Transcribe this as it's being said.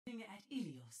At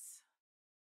Ilios.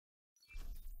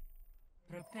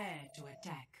 Prepare to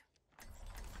attack.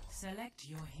 Select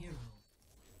your hero.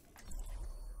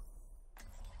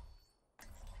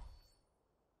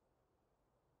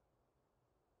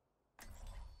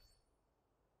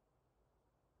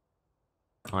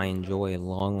 I enjoy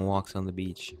long walks on the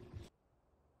beach.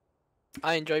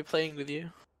 I enjoy playing with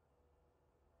you.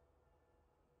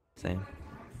 Same.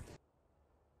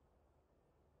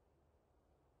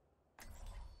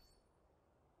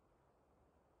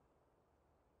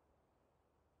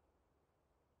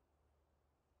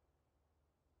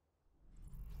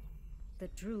 The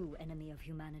true enemy of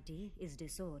humanity is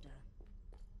disorder.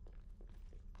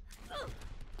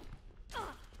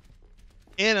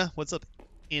 Anna, what's up?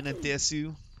 Anna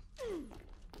Desu.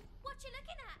 What you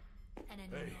looking at? An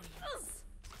annoyance.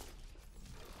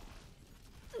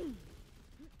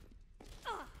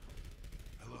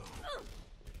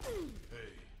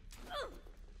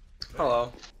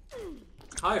 Hello.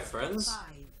 Hi, friends.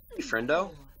 Hey,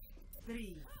 friendo.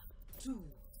 3, 2.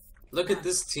 Look at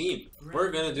this team.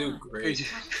 We're gonna do great.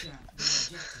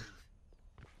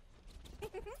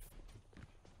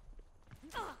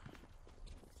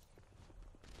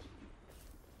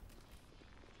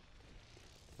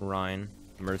 Ryan,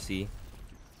 Mercy,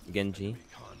 Genji,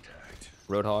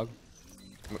 Roadhog.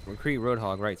 McCree,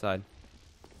 Roadhog, right side.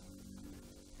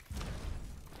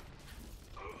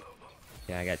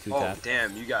 Yeah, I got 2 Oh, taps.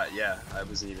 damn, you got, yeah, I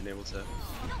wasn't even able to.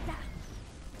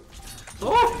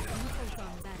 Oh!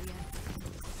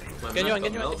 Get you on,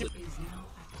 get you on, get you.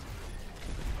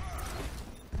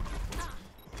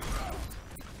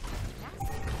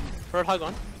 Roadhog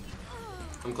on.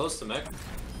 I'm close to mech.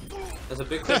 That's a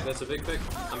big pick, that's a big pick.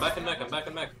 I'm back in mech, I'm back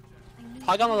in mech.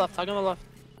 Hog on the left, hog on the left.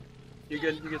 You're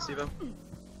good, Stevo.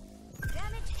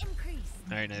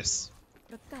 Very nice.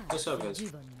 What's up, guys?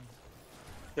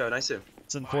 Yo, nice too.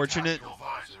 It's unfortunate.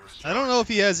 I don't know if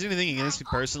he has anything against me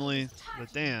personally,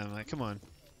 but damn, like, come on.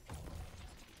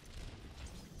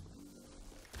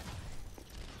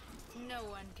 No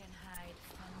one can hide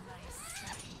from my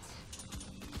sight.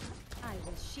 I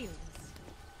will shield.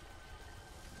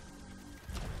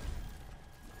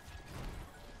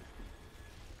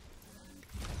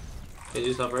 Did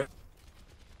you stop right?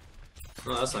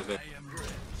 No, that's not good.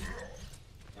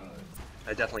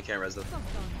 I definitely can't res them.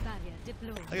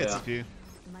 I got Yeah. CPU.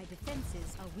 My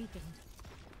defenses are weakened.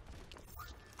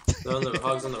 They're on the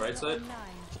hogs on the right side.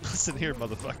 Listen here,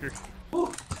 motherfucker.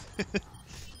 Woo.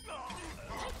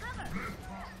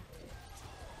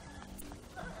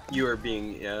 You are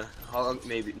being, yeah,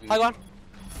 maybe. Hog on.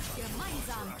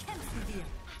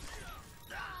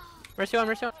 Mercy on,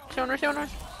 mercy on, mercy on, mercy on.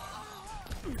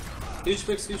 Huge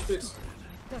picks, huge picks.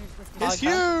 It's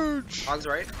huge! Hog's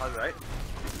right, hog's right.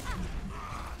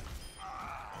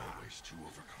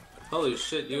 Holy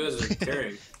shit, you guys are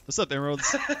carrying. What's up,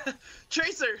 Emeralds?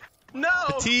 Tracer! No!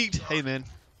 Fatigued? Hey, man.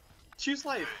 Choose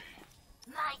life.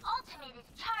 My ultimate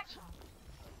is charging.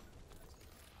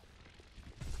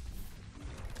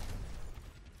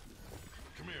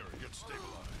 Come here and get stabilized.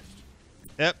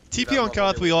 Yep, TP on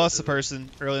Koth, we lost a person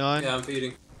early on, Yeah, I'm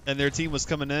feeding. and their team was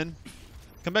coming in.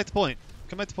 Come back to point.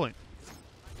 Come back to point.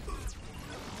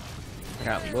 I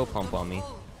got low pump on me.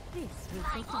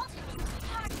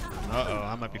 Uh-oh,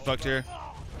 I might be fucked here.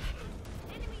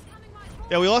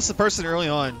 Yeah, we lost a person early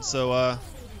on, so,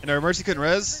 and our Mercy couldn't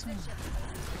res.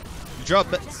 You drop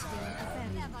back.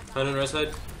 Hand on right side.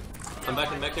 I'm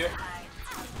back in mech here.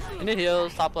 I need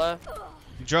heals, top left.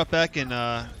 You drop back and,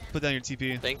 put down your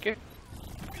TP. Thank you.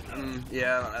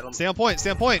 Yeah, I don't. Stay on point, stay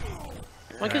on point!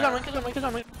 One kill's on, one kill's on, one kill's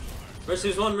on.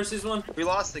 Mercy's one, Mercy's one. We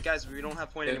lost it, guys. We don't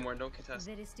have point anymore. Don't contest.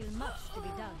 There is still much to be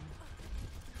done.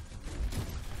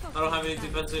 I don't have any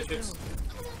defensive tricks.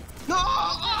 No!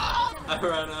 I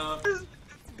ran out.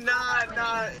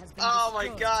 Nah. Oh my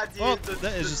god, dude. Well,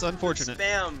 that is just unfortunate.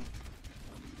 Spam.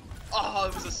 Oh,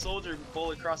 it was a soldier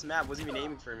bullet across the map. Wasn't even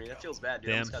aiming for me. That feels bad,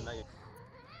 dude. Damn. I almost got mega.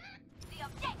 The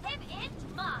objective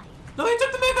is mine. No, he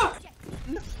took the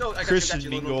mega! No, I got Christian you.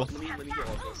 Mingle. Let me get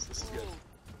all this. This is good.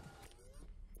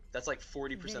 That's like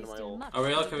 40% of my ult. Are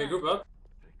we out? Can we group up?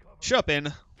 Shut up,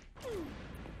 Anna.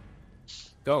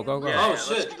 Go, go, go. Yeah, Oh, yeah,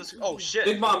 shit. Oh shit.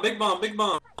 Big bomb, big bomb, big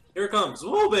bomb. Here it comes.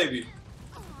 Whoa, baby.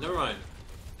 Never mind.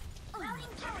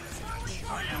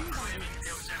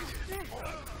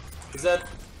 Is that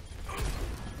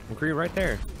McCree right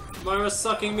there. Myra's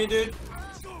sucking me, dude?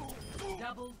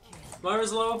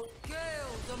 Myra's low.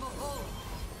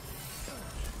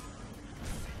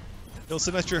 Heal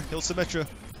Symmetra, heal Symmetra.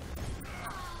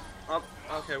 Oh,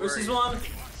 okay, where Mercy's are you? one.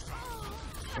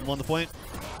 I'm on the point.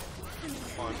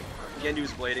 Genji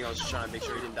was blading. I was just trying to make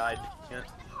sure he didn't die. Can't.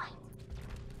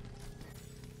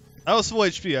 I was full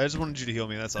HP. I just wanted you to heal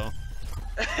me. That's all.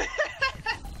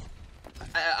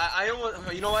 I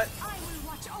almost, you know what?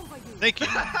 Thank you.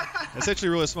 That's actually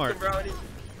really smart. Brody.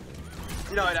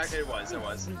 You know, it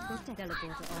was.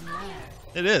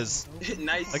 It is.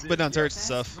 Nice. Like put down turrets and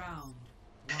stuff. Round.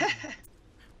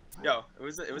 Yo, it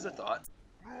was a thought.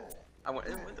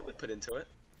 We put into it.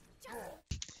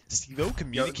 Stevo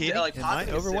communicating like, in my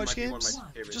popping a sim Overwatch might be one of games?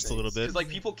 my favorite Just a things. little bit. 'Cause, like,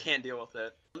 people can't deal with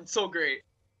it. It's so great.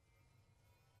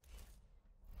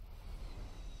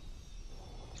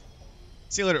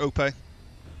 See you later, Ope.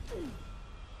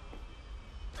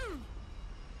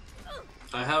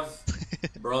 I have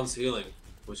bronze healing,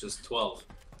 which is 12.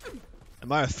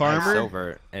 Am I a I have farmer?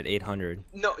 silver at 800.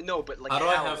 No, but like How do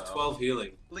I have though? 12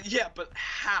 healing? Like, yeah, but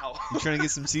how? You trying to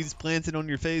get some seeds planted on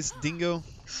your face, dingo?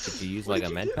 If you use like a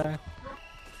med pack,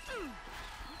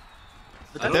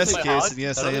 But I If don't that's the think- case, hog? then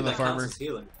yes, I I don't am a think that counts farmer. as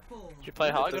healing. Did you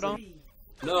play hog at all?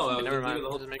 No, I Okay, was never gonna mind. do the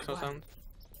whole Doesn't make no sense.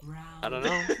 Round. I don't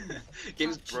know.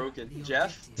 Game's broken.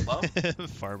 Jeff, hello?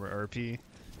 Farmer RP.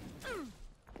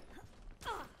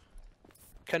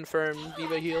 Confirm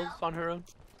Diva heals on her own.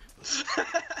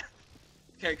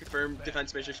 Okay, confirm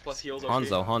defense matrix plus heals. OP.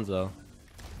 Hanzo.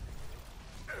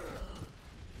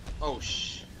 Oh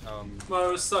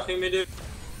Tomorrow's sucking me, dude.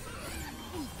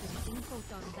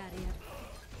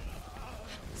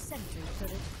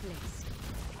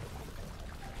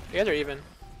 You guys are even.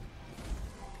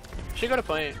 Should go to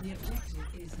point. The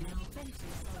objective is now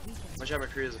Watch out,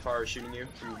 McCree is far shooting you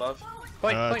from above.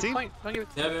 Point, point, team? point. Don't give it.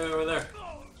 Yeah, over there.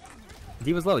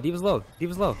 D.Va's low. D.Va's low.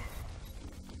 D.Va's low.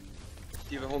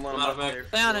 Steven, hold on. I'm out of I'm mech. there.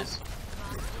 Stay on it.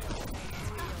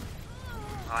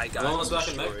 I got I'm almost back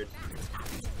in mech. destroyed.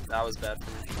 That was bad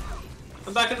for me.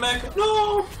 I'm back in mech.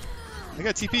 No! I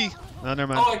got TP. Oh,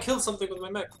 never mind. Oh, I killed something with my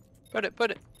mech. Put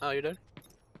it. Oh, you did?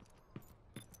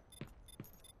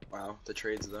 Wow, the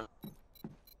trades though.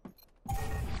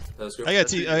 That was good. I got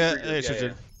T. I got. Yeah,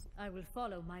 Yeah, I will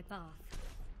follow my path.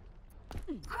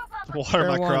 Water Fair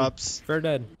my one. crops. Fair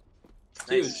dead.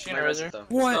 Dude, Nice. Can I I res res it though.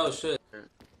 What? Oh shit.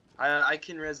 I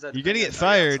can res that. You're gonna get defense. Oh,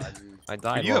 yeah, fired. outside. I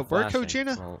died. Are you while at work, flashing. Coach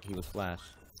Anna? Well, he was flash.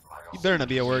 You better not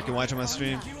be at work and watching my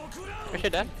stream. Where's your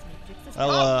dad?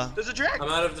 I'll There's a drag. I'm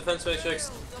out of defense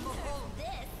matrix.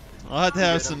 I'll have to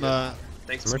have some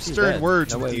Thanks. some Mercy's stern dead.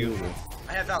 words No with way you. we lose.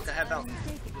 I have Valk.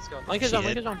 Let's go. Link is on,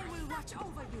 Shit. link is on.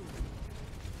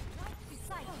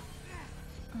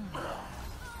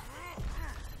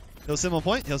 He'll sim on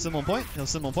point. He'll sim on point. He'll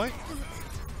sim on point.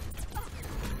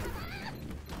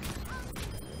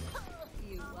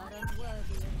 You are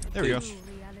unworthy There we go. of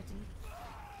reality.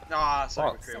 Ah,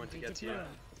 sorry, Fuck. McCree. I went to get to you.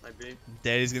 Might be.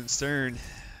 Daddy's getting stern.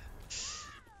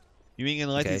 You ain't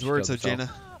gonna like Okay, these she words, though, killed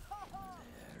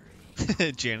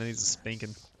Jana. Jana needs a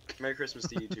spanking. Merry Christmas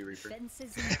to you too, Reaper.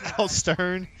 Fences in How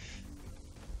stern.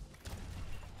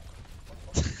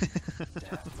 barrier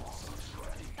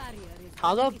is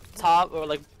How's up top or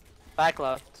like back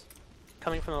left?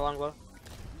 Coming from the long low.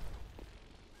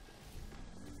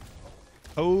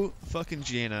 Oh, fucking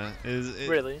Jana.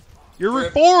 Really? You're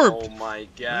Rip. reformed! Oh my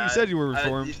god. You said you were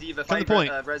reformed. Diva, Come to fight,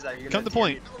 point. Res that. You're Come gonna to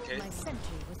point. Okay. my sentry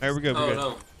was Alright, we're good, Oh we're good. no.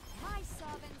 my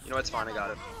servants. You know what's fine. I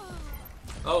got it.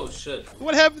 Oh shit.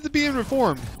 What happened to being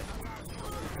reformed?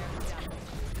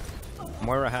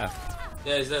 Moira half.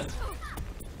 Yeah, he's dead.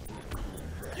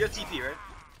 You have TP, right?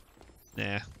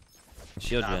 Nah.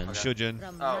 Shield gen. okay. Shojin.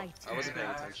 From Oh, right I wasn't paying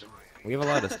attention. We have a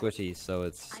lot of squishies, so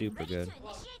it's super good.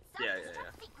 Yeah.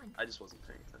 I just wasn't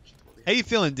paying attention. How you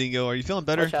feeling, Dingo? Are you feeling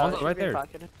better? Watch out, Oh, right you're there.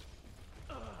 pocketed.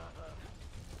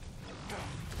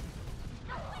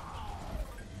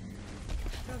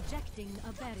 projecting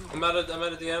a barrier. I'm out of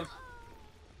DM.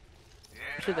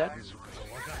 Where's your dad?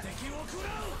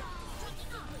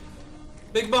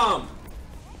 Big bomb.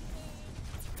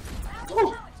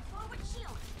 Woo.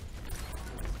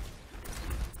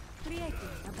 Creating a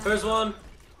barrier. First one.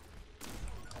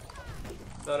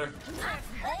 Better.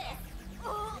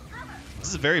 This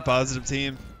is a very positive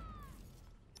team.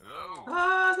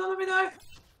 Ah, don't let me die.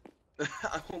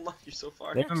 I won't love you so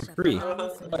far. They have free.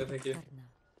 Okay, thank you.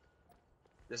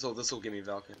 This will give me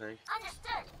Valk, I think.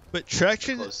 Understood. But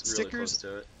traction Close, really close stickers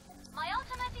to it. My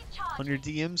ultimate is charging. on your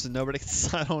DMs and nobody can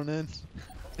sign on in.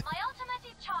 My ultimate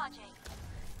is charging.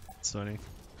 It's funny.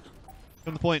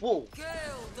 Come to point. Whoa.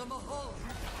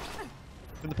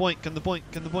 Come to point. Come to point.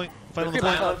 Come to point. Fight on the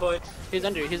Creep point. on point. He's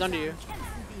under you, he's under you.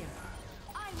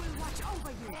 I will watch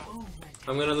over you.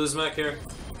 I'm gonna lose mech here.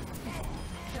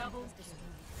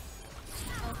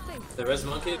 The res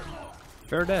monkey.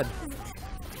 Fair dead.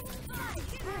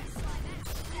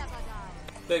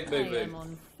 Big. I am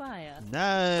on fire.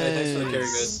 Hey, thanks for the carry,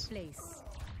 Nice. guys. Place.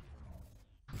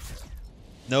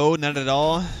 No, not at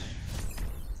all.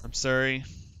 I'm I'm sorry.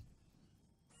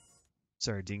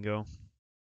 Sorry, Dingo.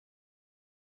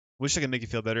 Wish I could make you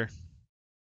feel better.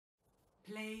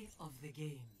 Play of the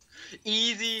game.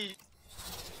 Easy.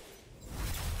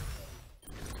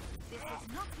 This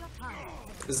is not your time.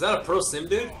 Is that a pro sim,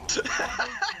 dude?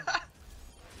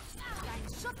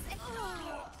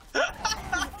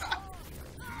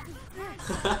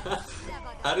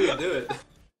 How do you do it?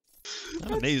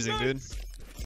 Amazing, dude.